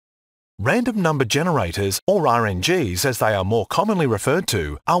Random number generators, or RNGs as they are more commonly referred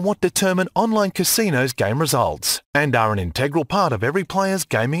to, are what determine online casinos' game results and are an integral part of every player's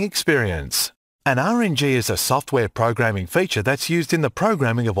gaming experience. An RNG is a software programming feature that's used in the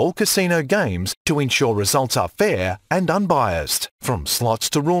programming of all casino games to ensure results are fair and unbiased, from slots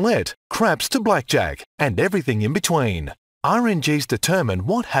to roulette, craps to blackjack, and everything in between. RNGs determine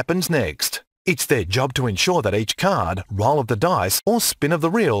what happens next. It's their job to ensure that each card, roll of the dice, or spin of the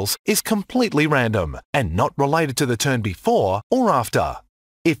reels is completely random and not related to the turn before or after.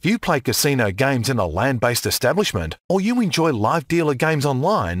 If you play casino games in a land-based establishment or you enjoy live dealer games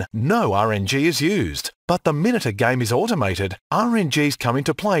online, no RNG is used. But the minute a game is automated, RNGs come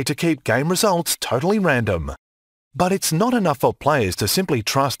into play to keep game results totally random. But it's not enough for players to simply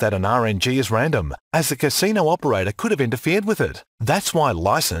trust that an RNG is random, as the casino operator could have interfered with it. That's why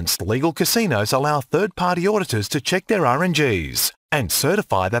licensed, legal casinos allow third-party auditors to check their RNGs and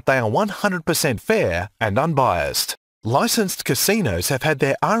certify that they are 100% fair and unbiased. Licensed casinos have had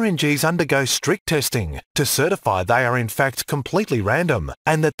their RNGs undergo strict testing to certify they are in fact completely random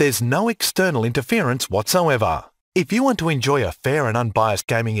and that there's no external interference whatsoever. If you want to enjoy a fair and unbiased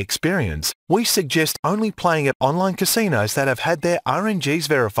gaming experience, we suggest only playing at online casinos that have had their RNGs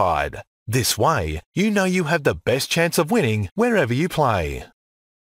verified. This way, you know you have the best chance of winning wherever you play.